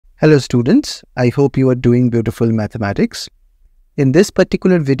Hello students, I hope you are doing beautiful mathematics. In this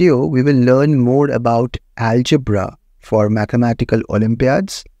particular video, we will learn more about algebra for Mathematical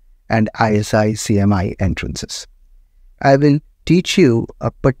Olympiads and ISI-CMI entrances. I will teach you a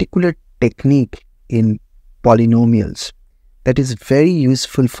particular technique in polynomials that is very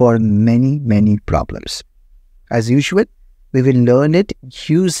useful for many problems. As usual, we will learn it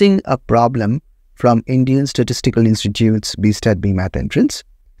using a problem from Indian Statistical Institute's BStatB Math Entrance.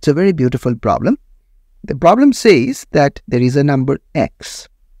 It's a very beautiful problem. The problem says that there is a number x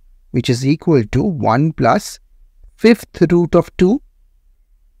which is equal to 1 plus 5th root of 2,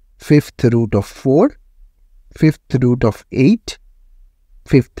 5th root of 4, 5th root of 8,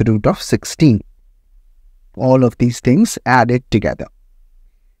 5th root of 16. All of these things added together.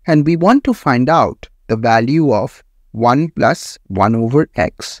 And we want to find out the value of 1 plus 1 over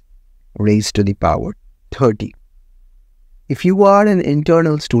x raised to the power 30. If you are an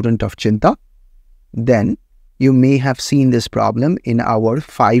internal student of Cheenta, then you may have seen this problem in our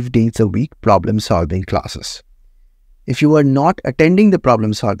 5 days a week problem solving classes. If you are not attending the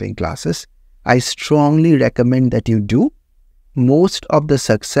problem solving classes, I strongly recommend that you do. Most of the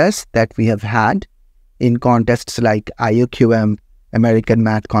success that we have had in contests like IOQM, American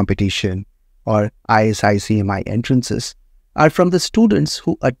Math Competition, or ISI-CMI entrances are from the students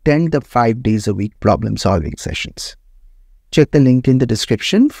who attend the 5 days a week problem solving sessions. Check the link in the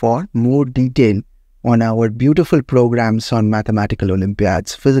description for more detail on our beautiful programs on Mathematical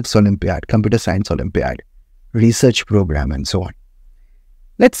Olympiads, Physics Olympiad, Computer Science Olympiad, Research Program, and so on.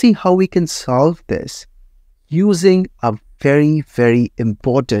 Let's see how we can solve this using a very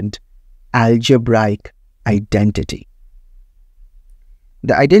important algebraic identity.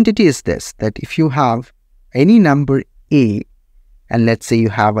 The identity is this, that if you have any number a, and let's say you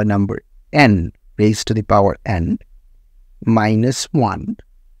have a number n raised to the power n, minus 1,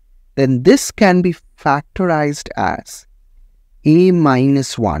 then this can be factorized as a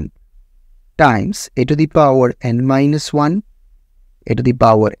minus 1 times a to the power n minus 1, a to the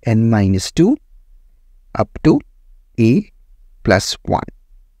power n minus 2, up to a plus 1.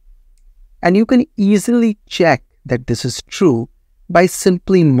 And you can easily check that this is true by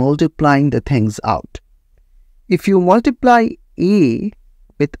simply multiplying the things out. If you multiply a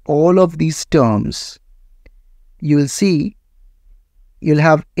with all of these terms, you will see you'll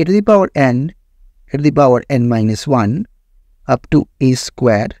have a to the power n, a to the power n minus 1, up to a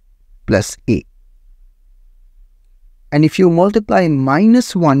squared plus a. And if you multiply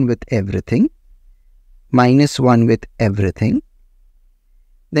minus 1 with everything,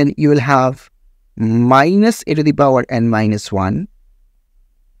 then you will have minus a to the power n minus 1,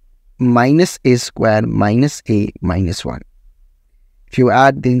 minus a squared minus a minus 1. If you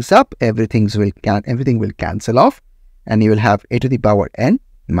add things up, everything will cancel off, and you will have a to the power n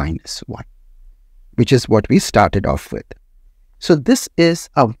minus 1, which is what we started off with. So this is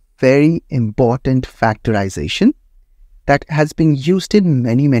a very important factorization that has been used in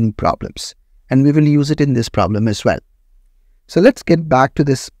many problems, and we will use it in this problem as well. So let's get back to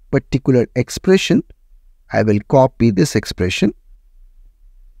this particular expression. I will copy this expression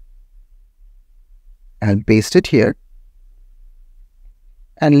and paste it here.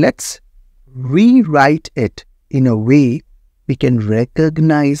 And let's rewrite it in a way we can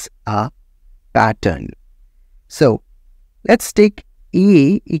recognize a pattern. So let's take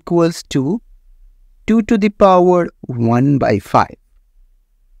a equals to 2 to the power 1 by 5.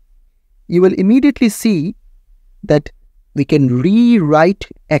 You will immediately see that we can rewrite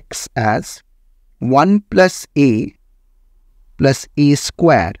x as 1 plus a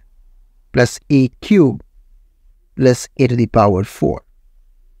squared plus a cubed plus a to the power 4.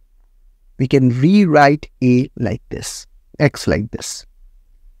 We can rewrite a like this, x like this.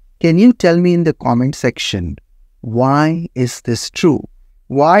 Can you tell me in the comment section, why is this true?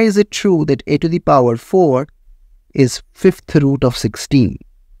 Why is it true that a to the power 4 is 5th root of 16,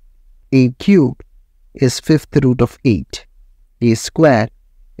 a cubed is 5th root of 8, a squared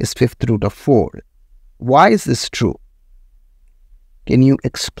is 5th root of 4? Why is this true? Can you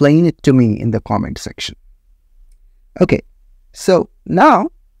explain it to me in the comment section? Okay, so now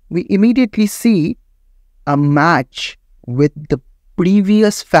we immediately see a match with the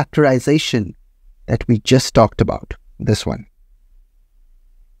previous factorization that we just talked about, this one.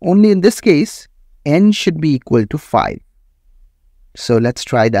 Only in this case, n should be equal to 5. So let's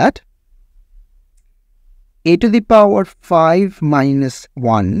try that. A to the power 5 minus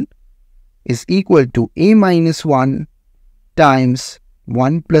 1 is equal to a minus 1 times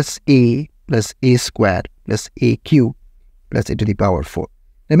 1 plus a squared plus a cubed plus a to the power 4.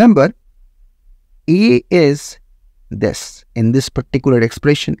 Remember, a is this. In this particular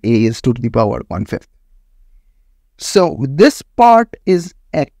expression, a is 2 to the power 1/5. So this part is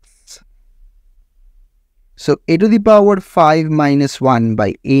x. So a to the power 5 minus 1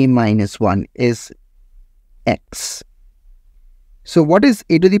 by a minus 1 is x. So what is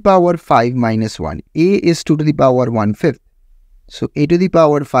a to the power 5 minus 1? A is 2 to the power 1/5. So a to the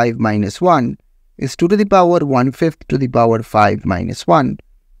power 5 minus 1 is 2 to the power 1/5 to the power 5 minus 1,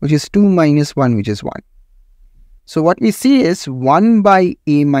 which is 2 minus 1, which is 1. So what we see is 1 by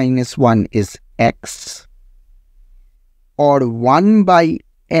a minus 1 is x, or 1 by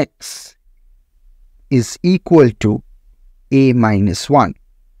x is equal to a minus 1.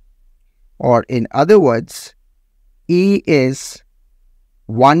 Or in other words, a is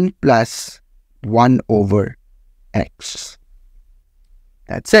 1 plus 1 over x.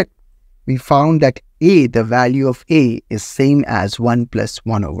 That's it. We found that a, the value of a, is same as 1 plus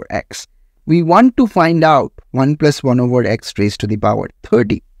 1 over x. We want to find out 1 plus 1 over x raised to the power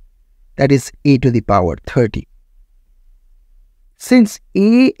 30. That is a to the power 30. Since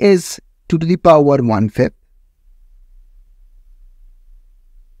a is 2 to the power 1/5,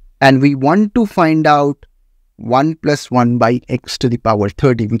 and we want to find out 1 plus 1 by x to the power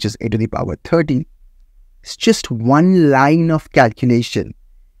 30, which is a to the power 30, it's just one line of calculation.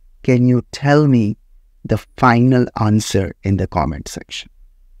 Can you tell me the final answer in the comment section?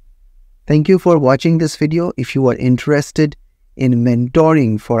 Thank you for watching this video. If you are interested in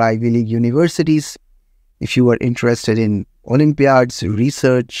mentoring for Ivy League universities, if you are interested in Olympiads,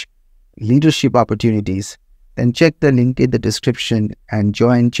 research, leadership opportunities, then check the link in the description and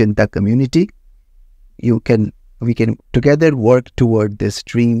join Cheenta community. We can together work toward this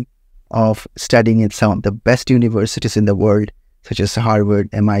dream of studying at some of the best universities in the world, such as Harvard,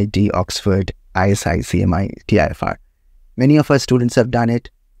 MIT, Oxford, ISI-CMI, TIFR. Many of our students have done it.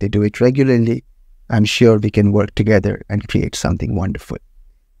 They do it regularly. I'm sure we can work together and create something wonderful.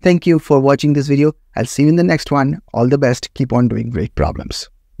 Thank you for watching this video. I'll see you in the next one. All the best. Keep on doing great problems.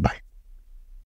 Bye.